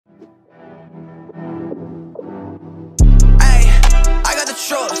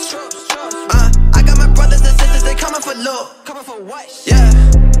trust. I got my brothers and sisters, they coming for love. Coming for what? Yeah.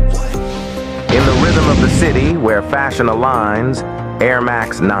 In the rhythm of the city where fashion aligns, Air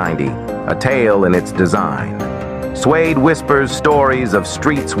Max 90, a tale in its design. Suede whispers stories of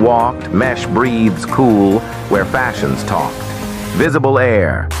streets walked, mesh breathes cool, where fashions talked. Visible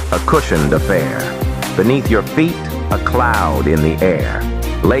air, a cushioned affair. Beneath your feet, a cloud in the air.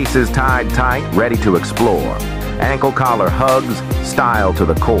 Laces tied tight, ready to explore. Ankle collar hugs, style to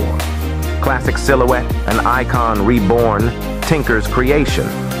the core. Classic silhouette, an icon reborn. Tinker's creation,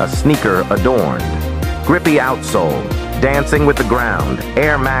 a sneaker adorned. Grippy outsole, dancing with the ground.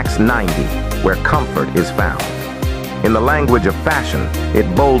 Air Max 90, where comfort is found. In the language of fashion,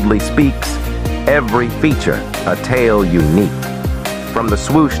 it boldly speaks. Every feature, a tale unique. From the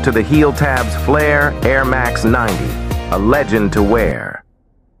swoosh to the heel tab's flare, Air Max 90, a legend to wear.